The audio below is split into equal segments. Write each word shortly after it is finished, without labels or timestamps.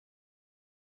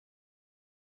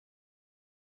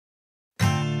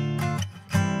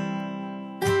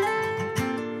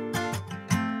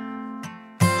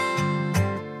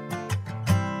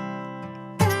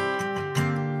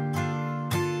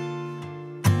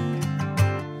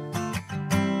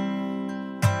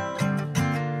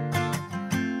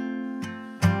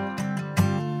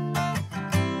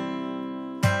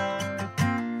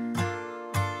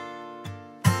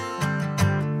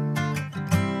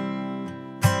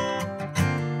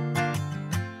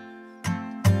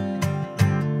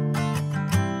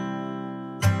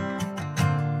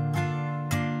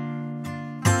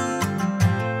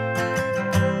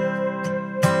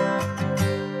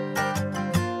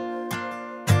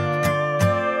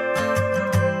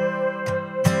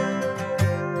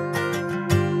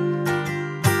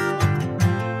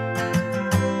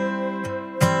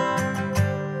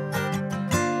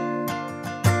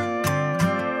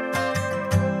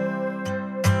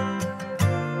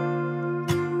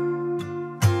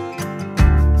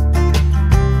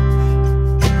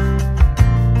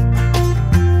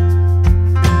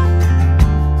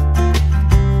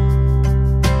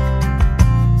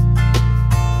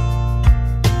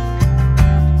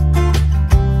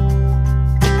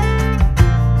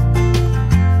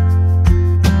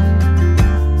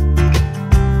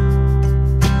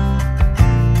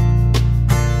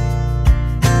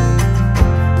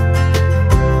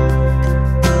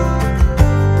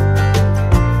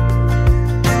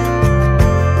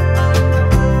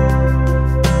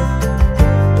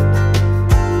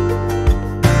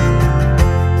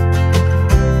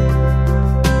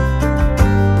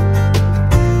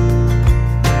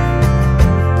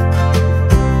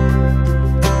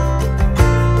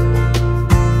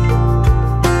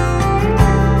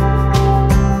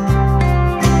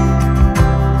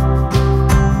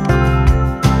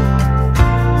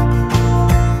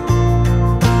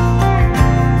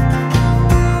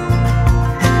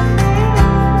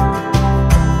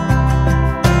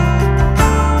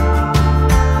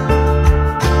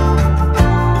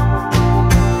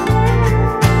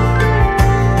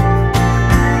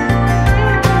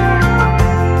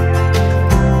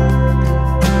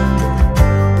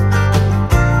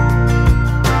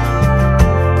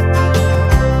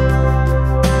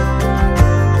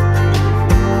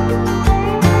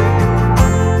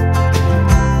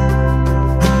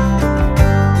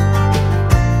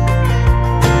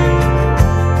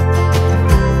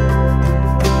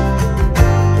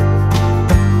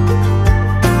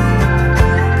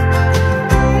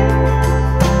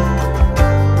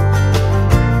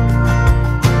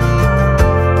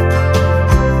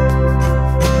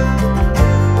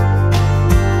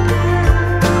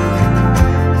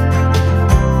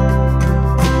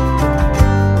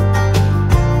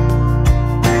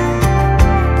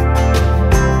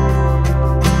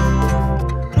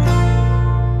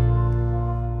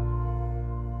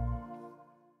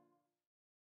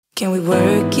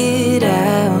work it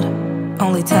out?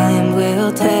 Only time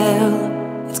will tell.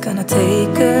 It's gonna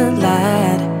take a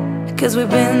lot, 'cause we've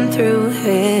been through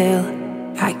hell.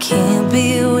 I can't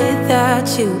be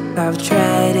without you. I've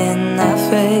tried and I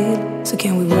failed. So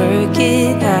can we work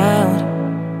it out?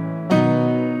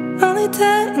 Only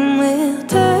time will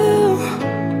tell.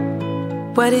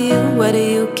 Why do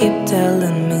you keep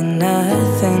telling me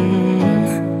nothing?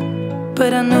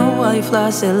 But I know all your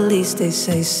flaws, at least they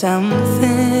say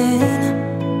something.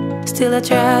 Still I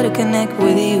try to connect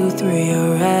with you through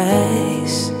your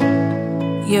eyes.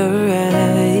 Your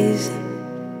eyes.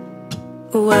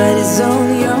 What is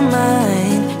on your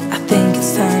mind? I think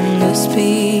it's time to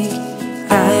speak.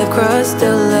 I have crossed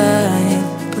the line,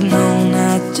 but no,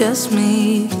 not just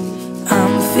me.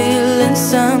 I'm feeling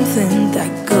something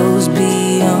that goes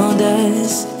beyond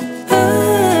us.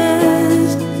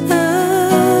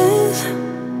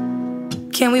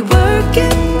 Can we work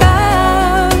it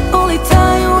out? Only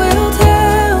time will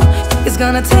tell. It's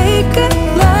gonna take a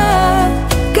lot,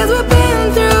 'cause we've been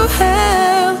through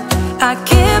hell. I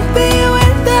can't be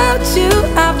without you.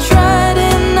 I've tried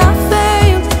and I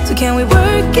failed. So can we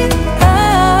work it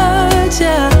out?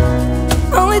 Yeah.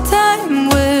 Only time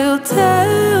will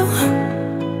tell.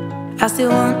 I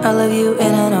still want all of you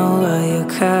and I know all your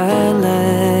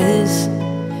colors.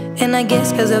 And I guess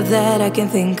 'cause of that I can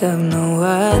think of no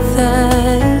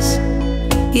others.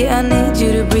 Yeah, I need you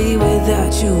to breathe.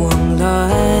 Without you I'm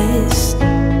lost.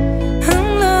 I'm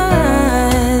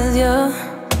lost, yeah.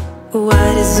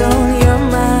 What is on your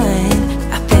mind?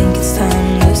 I think it's time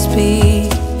to speak.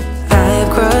 I have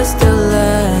crossed the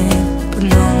line, but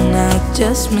no, not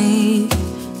just me.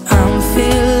 I'm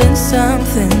feeling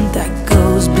something that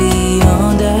goes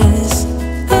beyond us.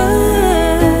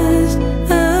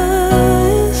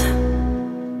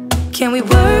 Can we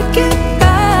work it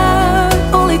out?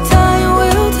 Only time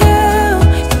will tell.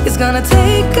 It's gonna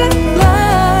take a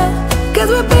lot, 'cause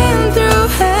we've been through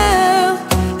hell.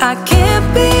 I can't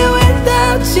be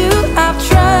without you. I've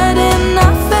tried and I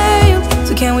failed.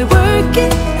 So can we work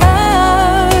it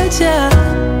out? Yeah.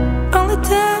 Only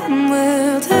time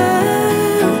will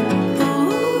tell.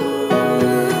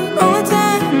 Only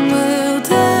time will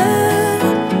tell.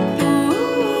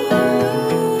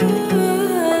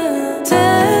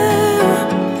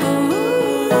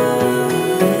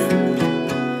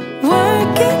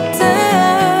 Work it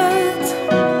out.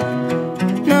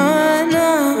 No, I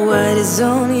know what is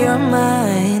on your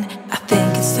mind. I think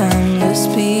it's time to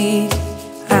speak.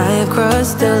 I have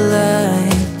crossed the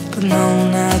line, but no,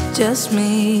 not just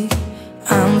me.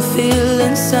 I'm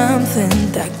feeling something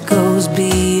that goes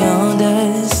beyond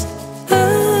us.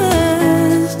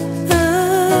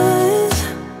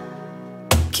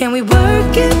 Can we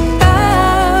work it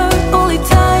out? Only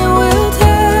time will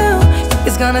tell.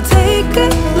 It's gonna take a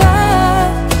lot,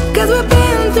 'cause we've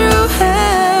been through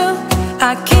hell.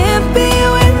 I can't be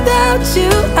without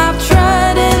you. I've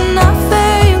tried and I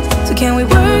failed. So can we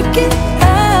work it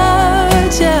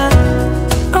out? Yeah.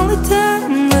 Only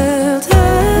time will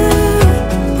tell.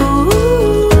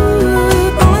 Ooh,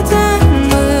 only time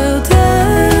will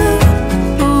tell.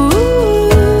 Ooh,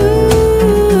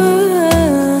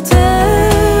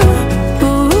 tell. Ooh.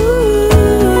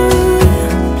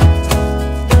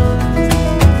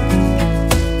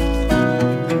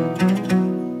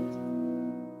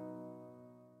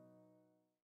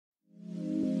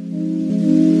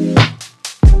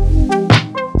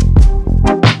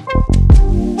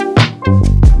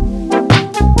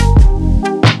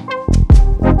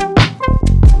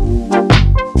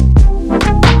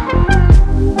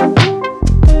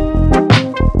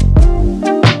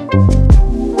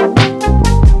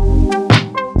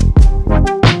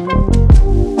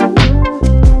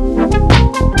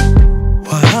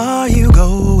 Why are you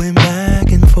going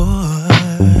back and forth?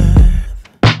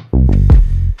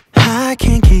 I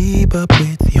can't keep up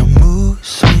with your mood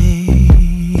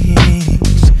swings.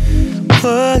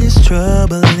 What is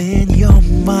troubling your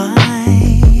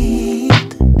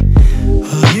mind?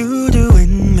 Are you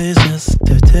doing this just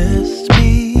to test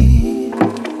me?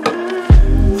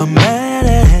 I'm bad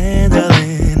at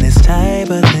handling this type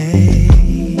of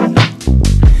thing.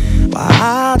 Why I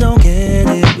don't get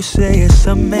it, you say it's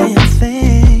a man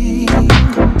thing.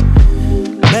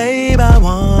 Babe, I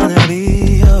wanna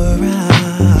be your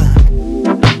rock.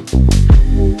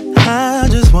 I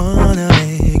just wanna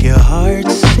make your heart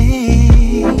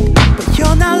sing. But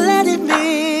you're not letting me,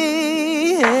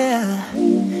 yeah,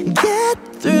 get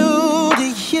through to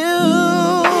you.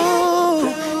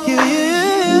 Yeah.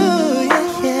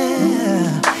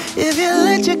 If you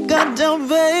let your guard down,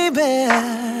 baby,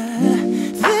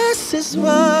 this is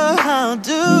what I'll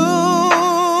do.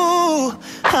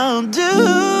 I'll do.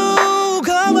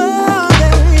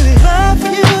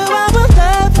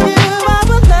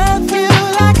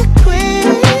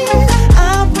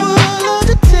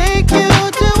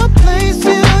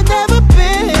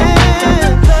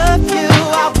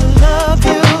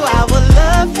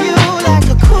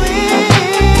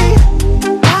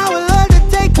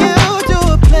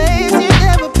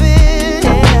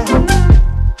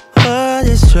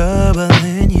 trouble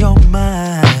in your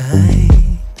mind.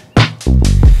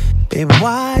 Baby,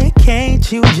 why can't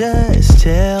you just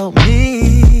tell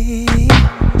me?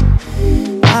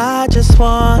 I just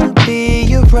wanna be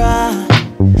your bride,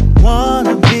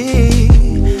 wanna be.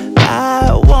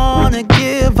 I wanna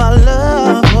give our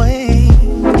love away.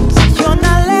 So you're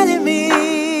not letting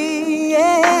me,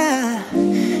 yeah,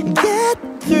 get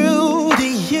through to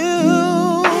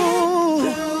you.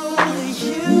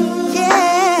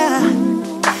 Yeah,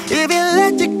 if you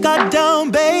let your guard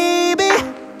down, baby,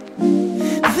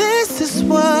 this is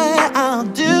what I'll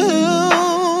do.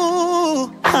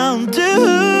 I'll do.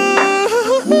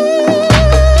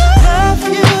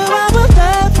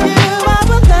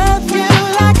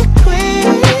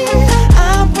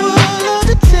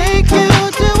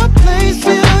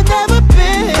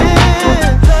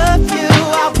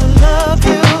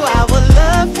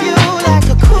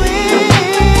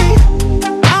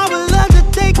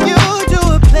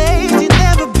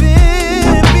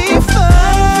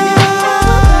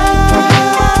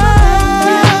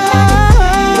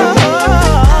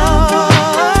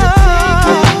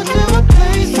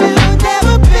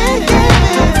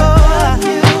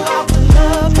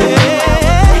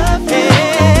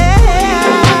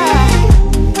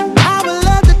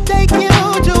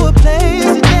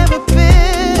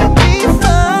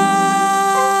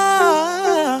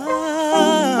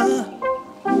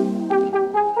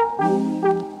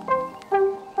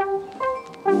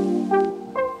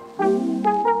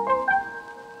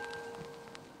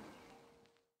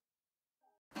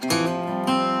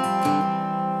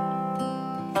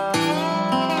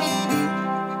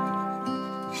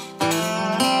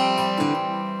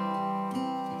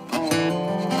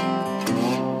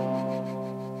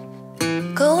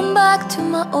 Going back to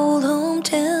my old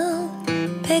hometown,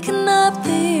 picking up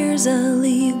the years I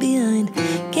leave behind.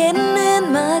 Getting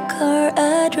in my car,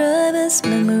 I drive as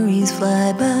memories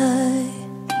fly by.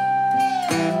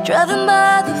 Driving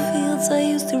by the fields I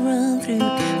used to run through,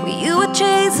 where you were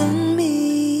chasing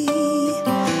me.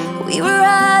 We were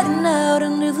riding out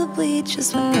under the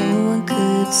bleachers when no one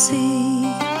could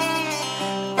see.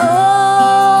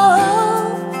 Oh,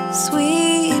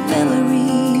 sweet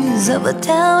memories of a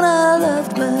town I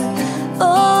loved, but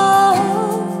oh,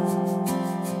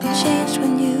 changed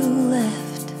when you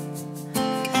left.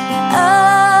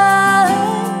 I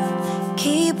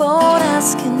keep on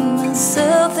asking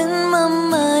myself in my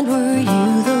mind, were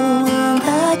you the one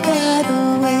that got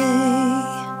away?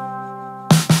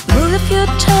 Moved a few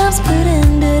times but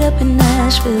ended up in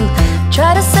Nashville.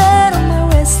 Tried to settle my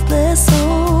restless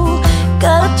soul.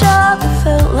 Got a job that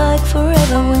felt like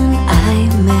forever when I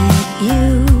met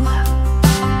you.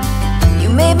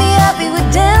 Made me happy, we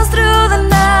danced through the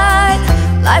night.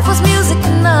 Life was music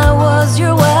and I was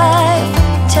your wife.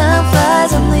 Time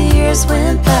flies and the years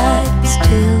went by,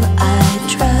 still I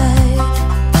tried.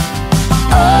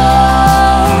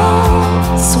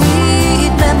 Oh,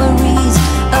 sweet memories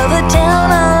of a town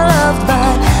I loved,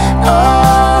 but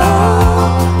oh,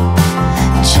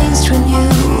 changed when you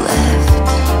left.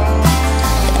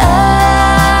 I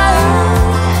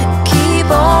keep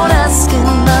on asking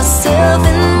myself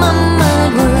in my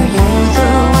mind, were you the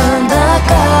one that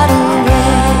got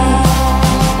away?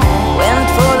 Went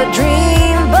for the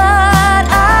dream, but I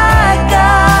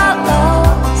got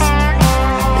lost.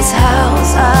 This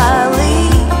house I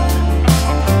leave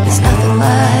is nothing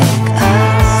like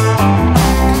us.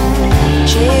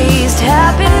 Chased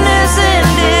happiness,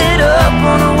 ended up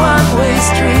on a one-way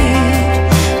street.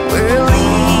 We're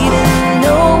leading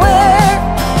nowhere,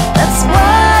 that's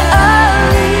why I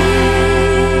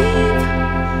leave.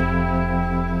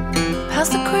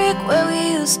 Past the creek where we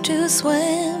used to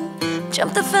swim,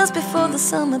 jump the fence before the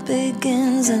summer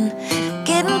begins, and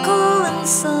getting cool in the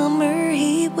summer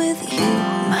heat with you,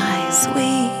 my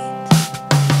sweet.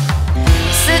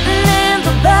 Sitting in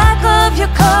the back of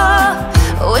your car,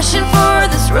 wishing for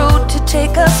this road to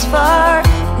take us far.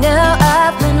 Now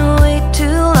I've been way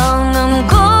too long, I'm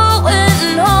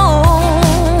going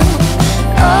home.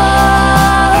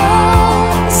 Oh,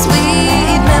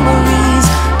 sweet memories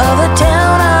of a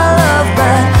town I love,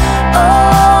 but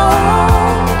oh,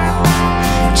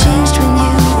 changed when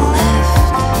you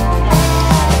left.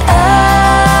 I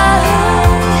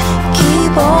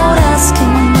keep on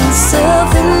asking myself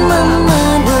in my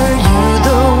mind, were you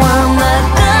the one that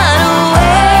got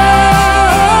away?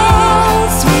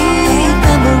 Sweet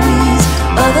memories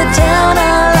of a town I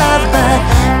love, but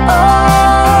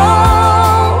oh,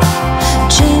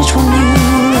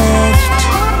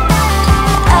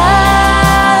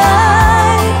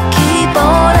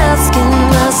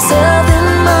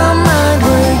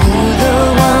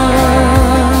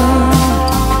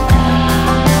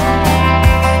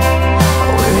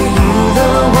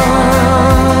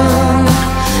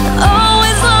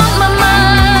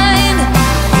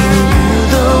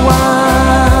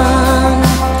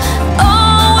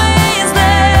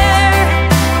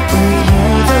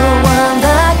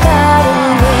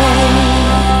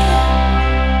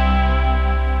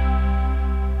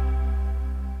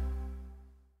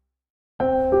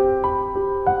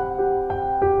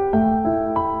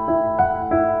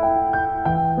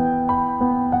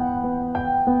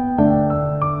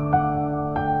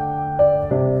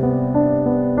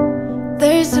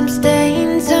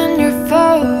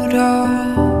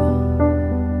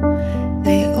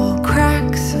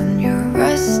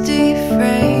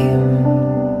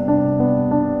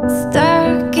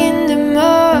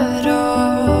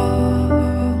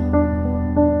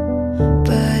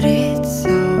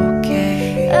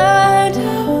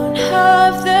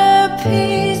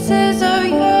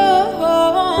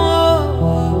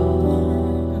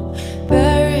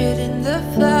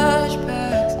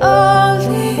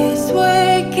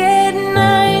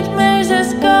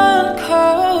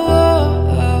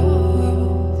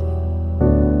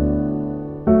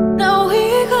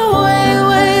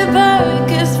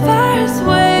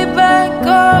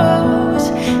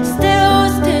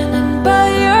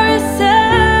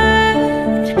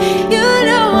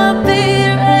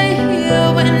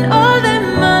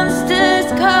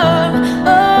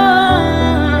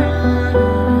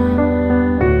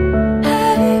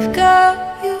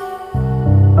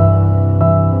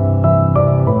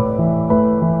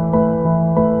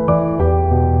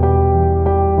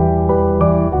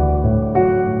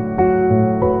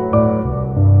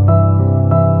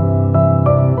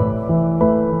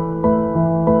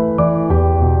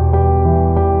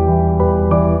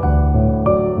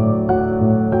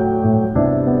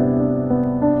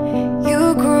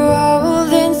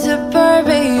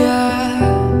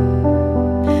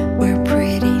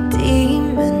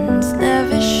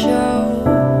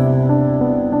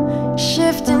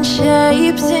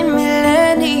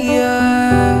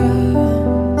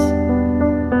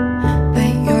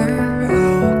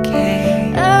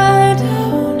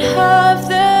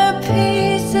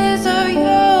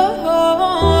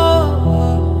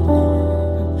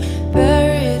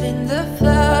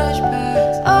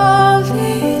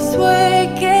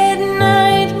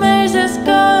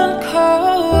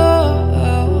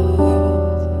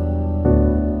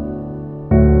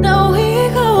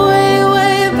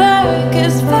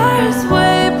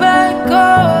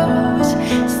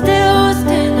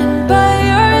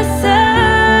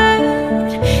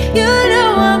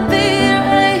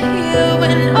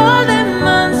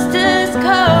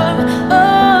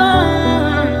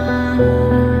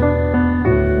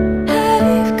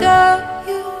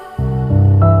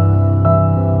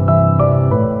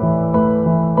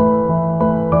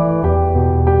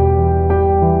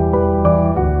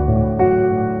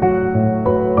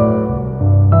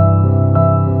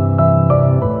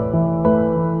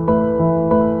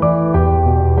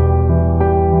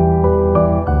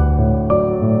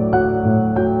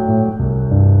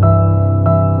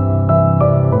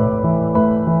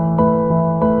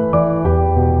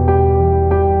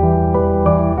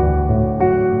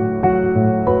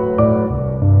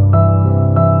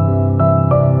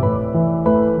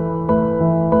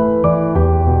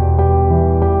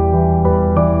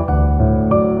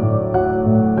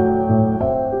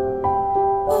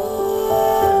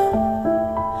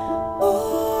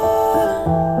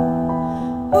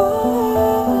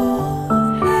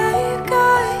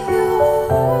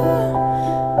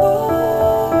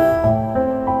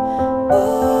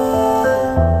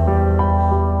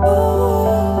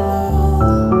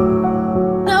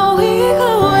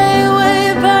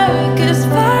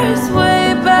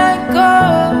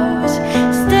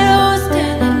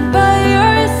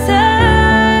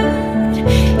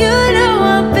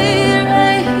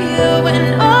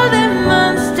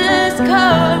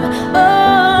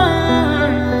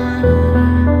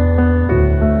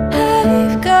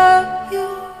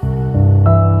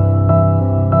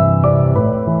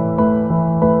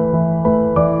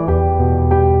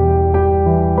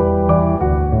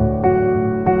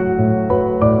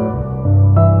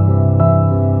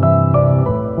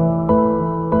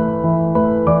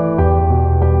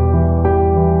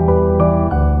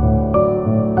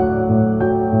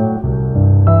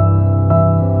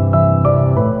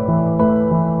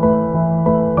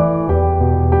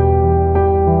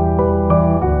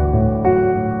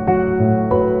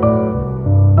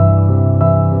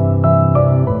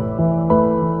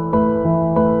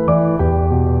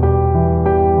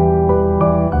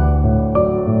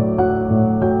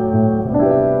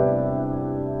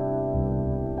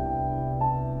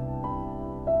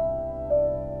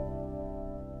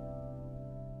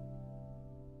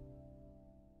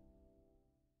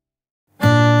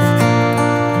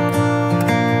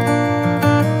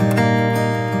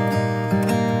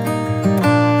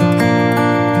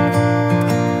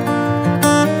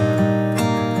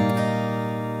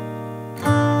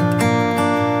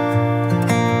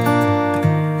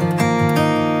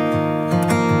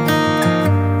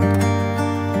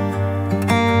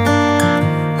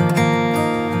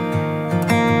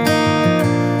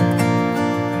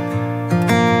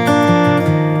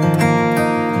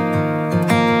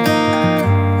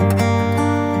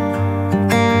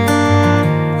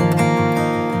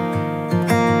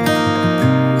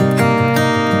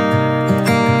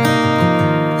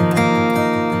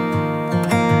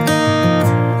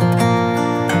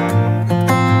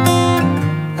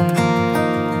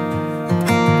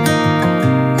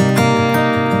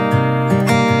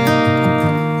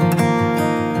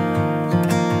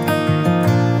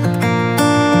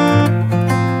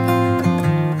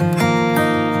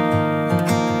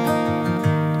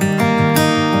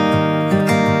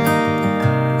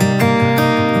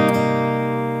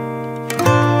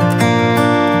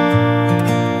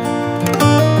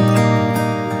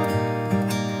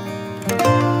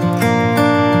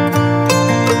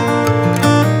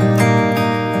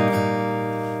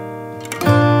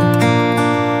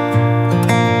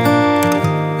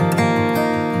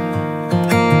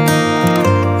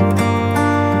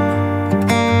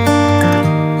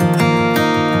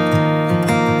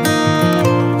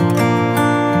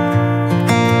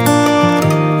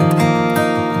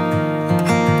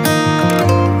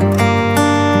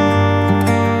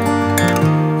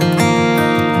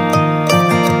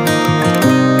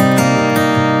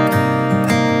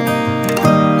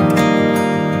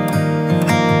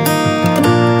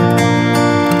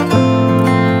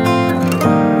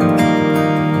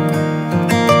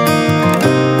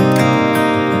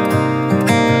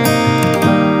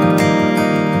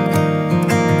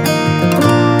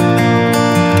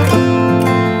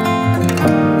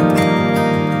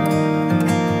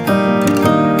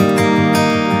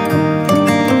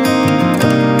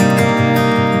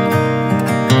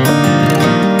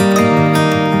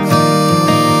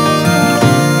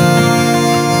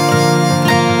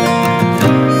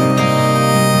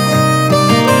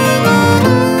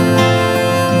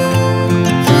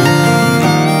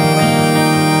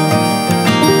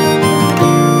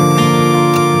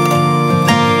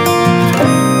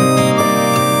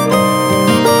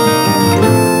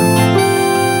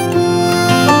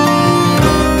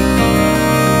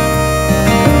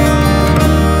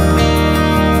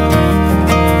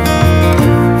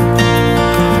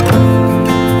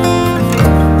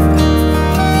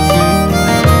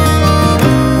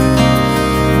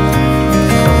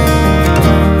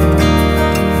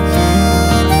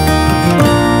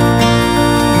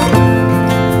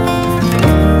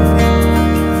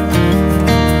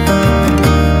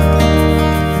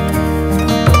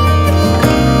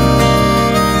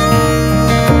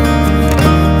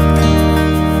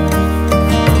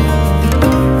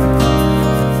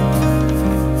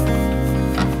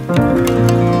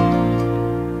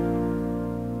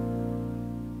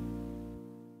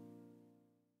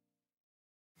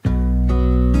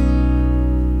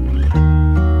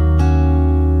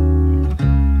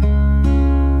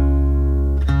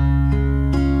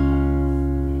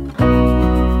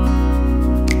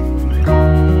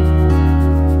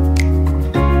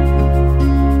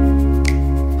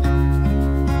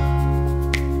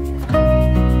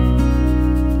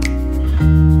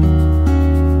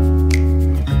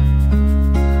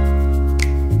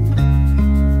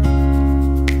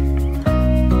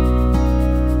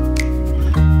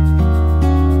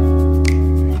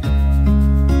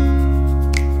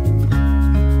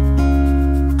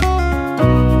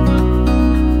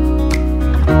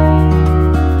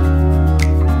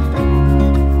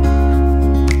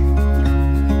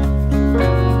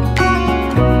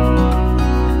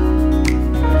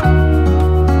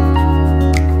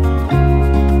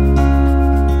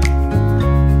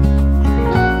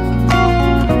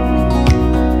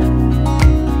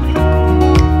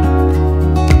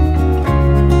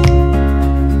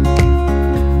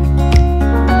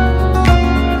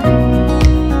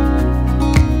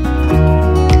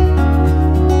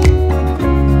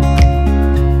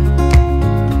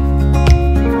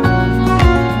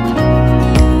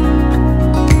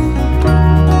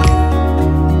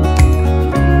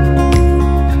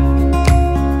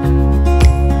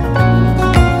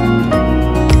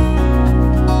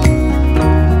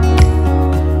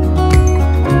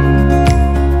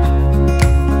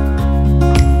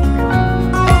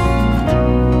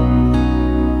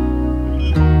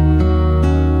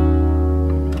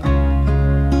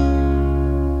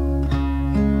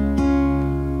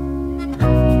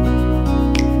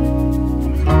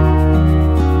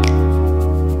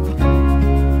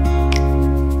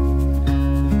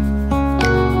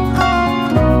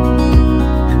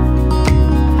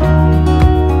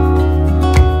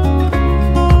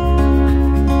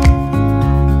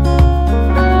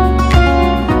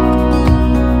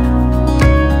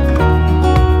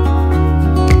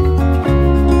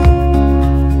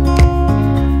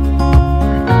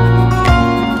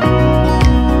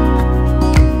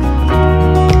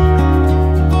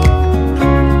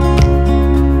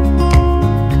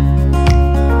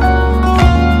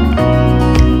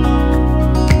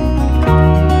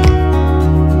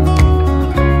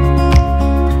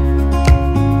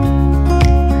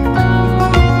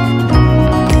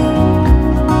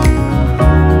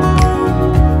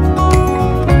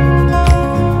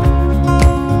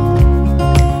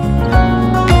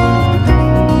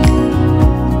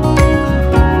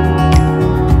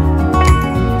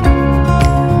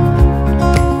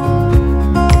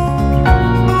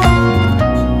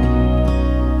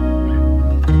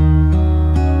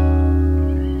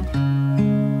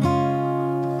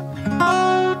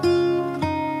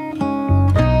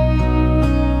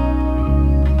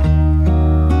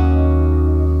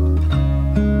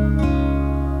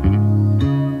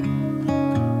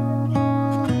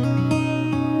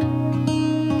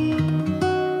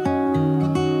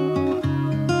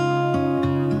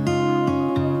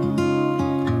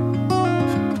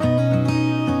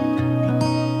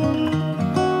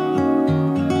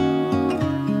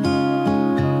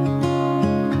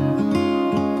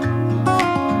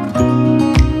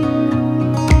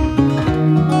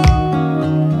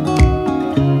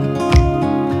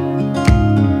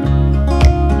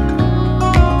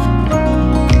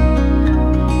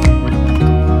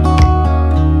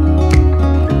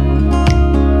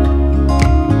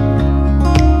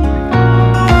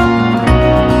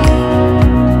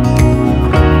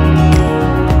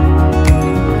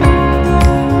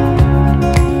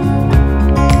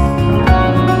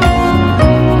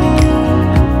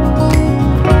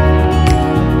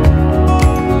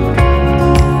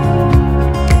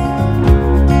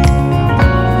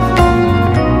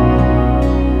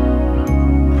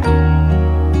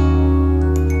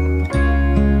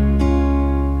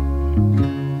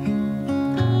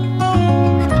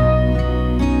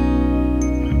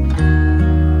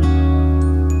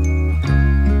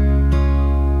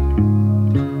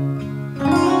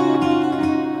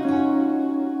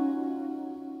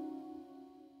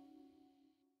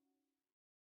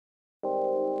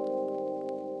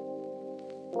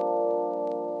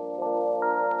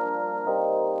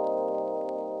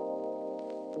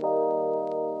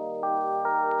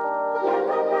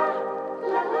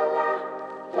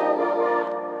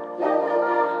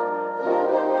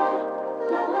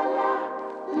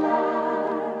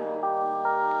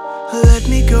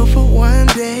 go for one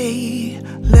day.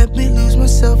 Let me lose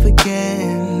myself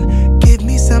again. Give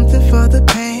me something for the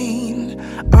pain.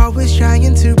 Always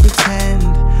trying to pretend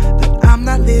that I'm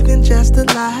not living just a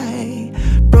lie.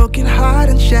 Broken heart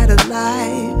and shattered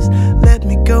lives. Let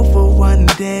me go for one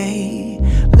day.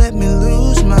 Let me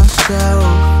lose myself.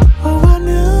 Oh, I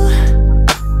knew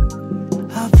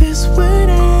how this would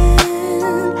end.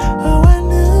 Oh, I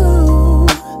knew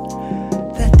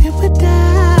that it would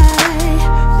die,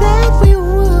 that we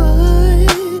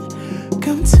would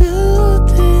come to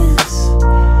this,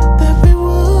 that we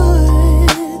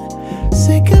would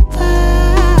say goodbye.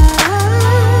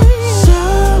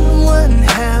 Someone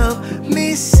help me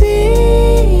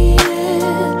see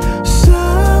it.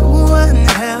 Someone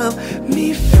help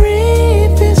me free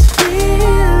this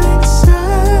feeling.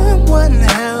 Someone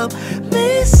help me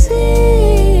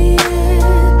see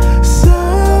it.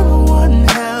 Someone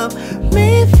help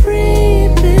me free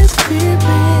this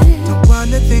feeling. Don't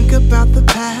wanna think about the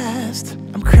past.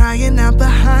 I'm crying out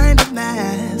behind a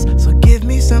mask. So give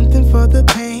me something for the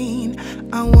pain.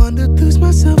 I wanna lose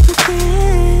myself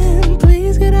again.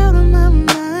 Please get out of my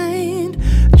mind.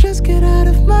 Just get out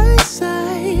of my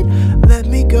sight. Let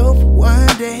me go for one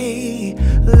day.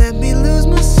 Let me lose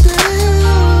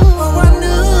myself. Oh, I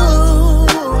knew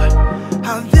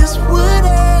how this would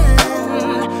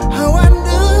end. Oh, I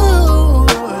knew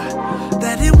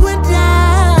that it would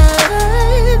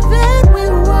die, that we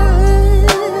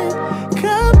would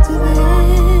come to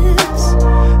this,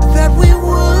 that we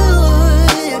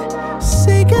would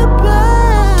say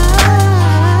goodbye.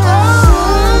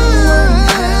 Someone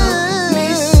help me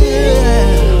see it.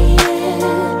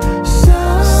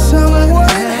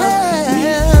 Someone help me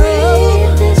free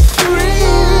this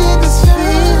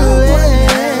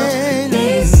feeling.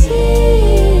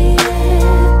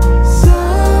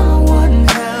 Someone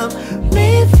help me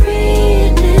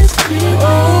free this feeling. Oh,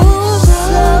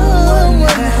 someone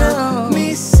help me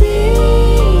see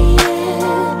it.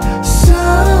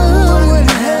 Someone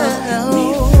help me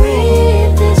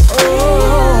free this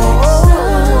feeling.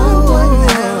 Someone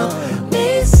help me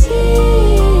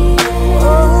see it.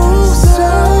 Oh,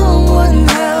 someone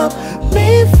help me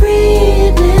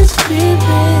free this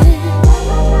feeling.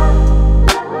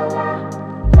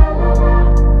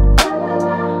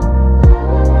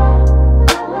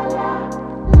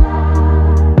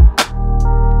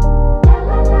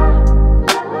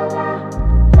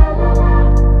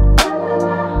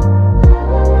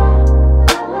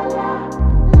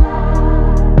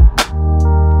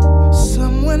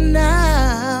 Someone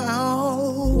now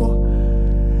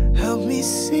help me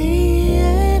see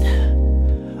it.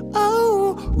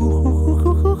 Oh,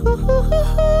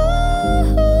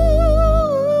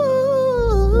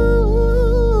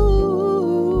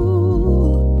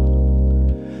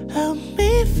 help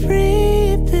me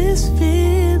free this feeling.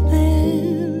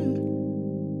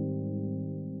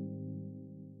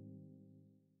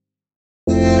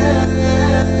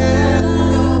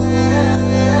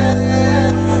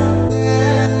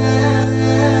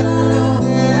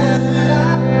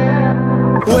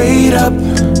 Wait up,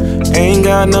 ain't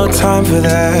got no time for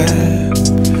that.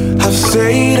 I've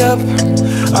stayed up,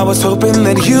 I was hoping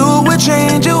that you would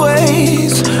change your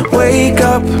ways. Wake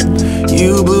up,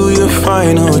 you blew your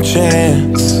final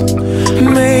chance.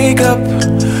 Make up,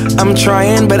 I'm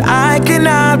trying but I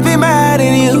cannot be mad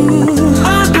at you.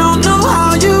 I don't know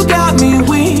how you got me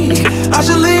weak. I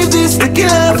should leave this to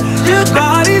give. Your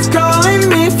body's calling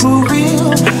me for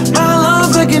real. My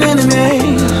love's like an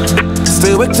enemy.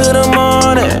 Stay awake till the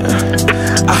morning.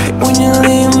 I hate when you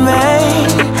leave me.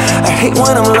 I hate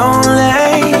when I'm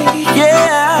lonely.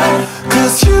 Yeah,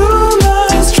 'cause you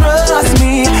must trust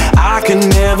me. I can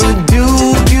never do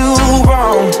you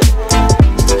wrong.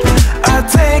 I'd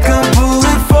take a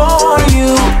bullet for you.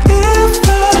 If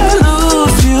I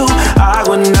lose you, I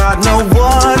would not know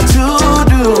what to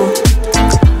do.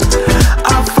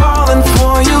 I've fallen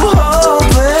for you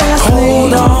hopelessly.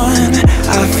 Hold on,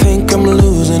 I think I'm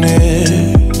losing it.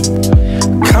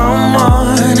 Come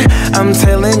on, I'm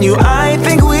telling you, I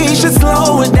think we should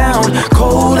slow it down.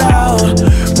 Cold out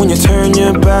when you turn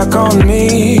your back on me.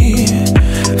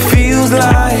 Feels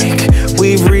like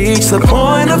we've reached the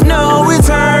point of no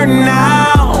return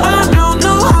now. I don't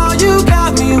know how you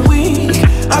got me weak.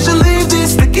 I should leave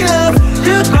this to give.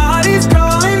 Your body's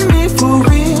calling me for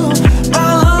real. My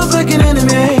love's like an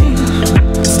enemy.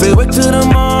 Stay awake till the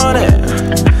morning.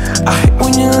 I hate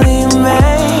when you leave me.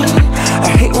 I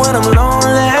hate when I'm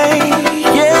lonely.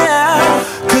 Yeah,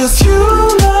 'cause you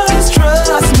must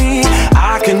trust me.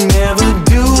 I can never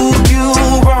do you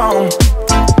wrong.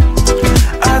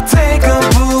 I take a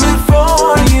bullet for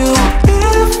you.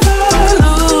 If I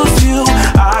lose you,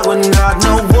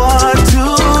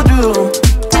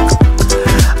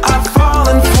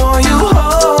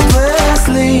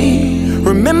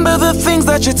 the things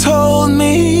that you told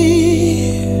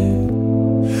me,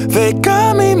 they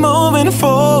got me moving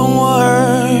forward.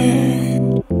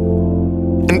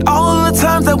 And all the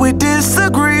times that we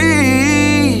disagreed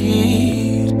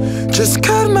just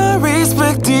cut my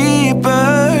respect deeper.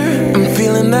 I'm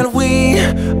feeling that we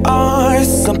are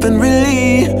something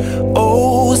really,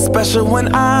 oh, special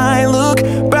when I look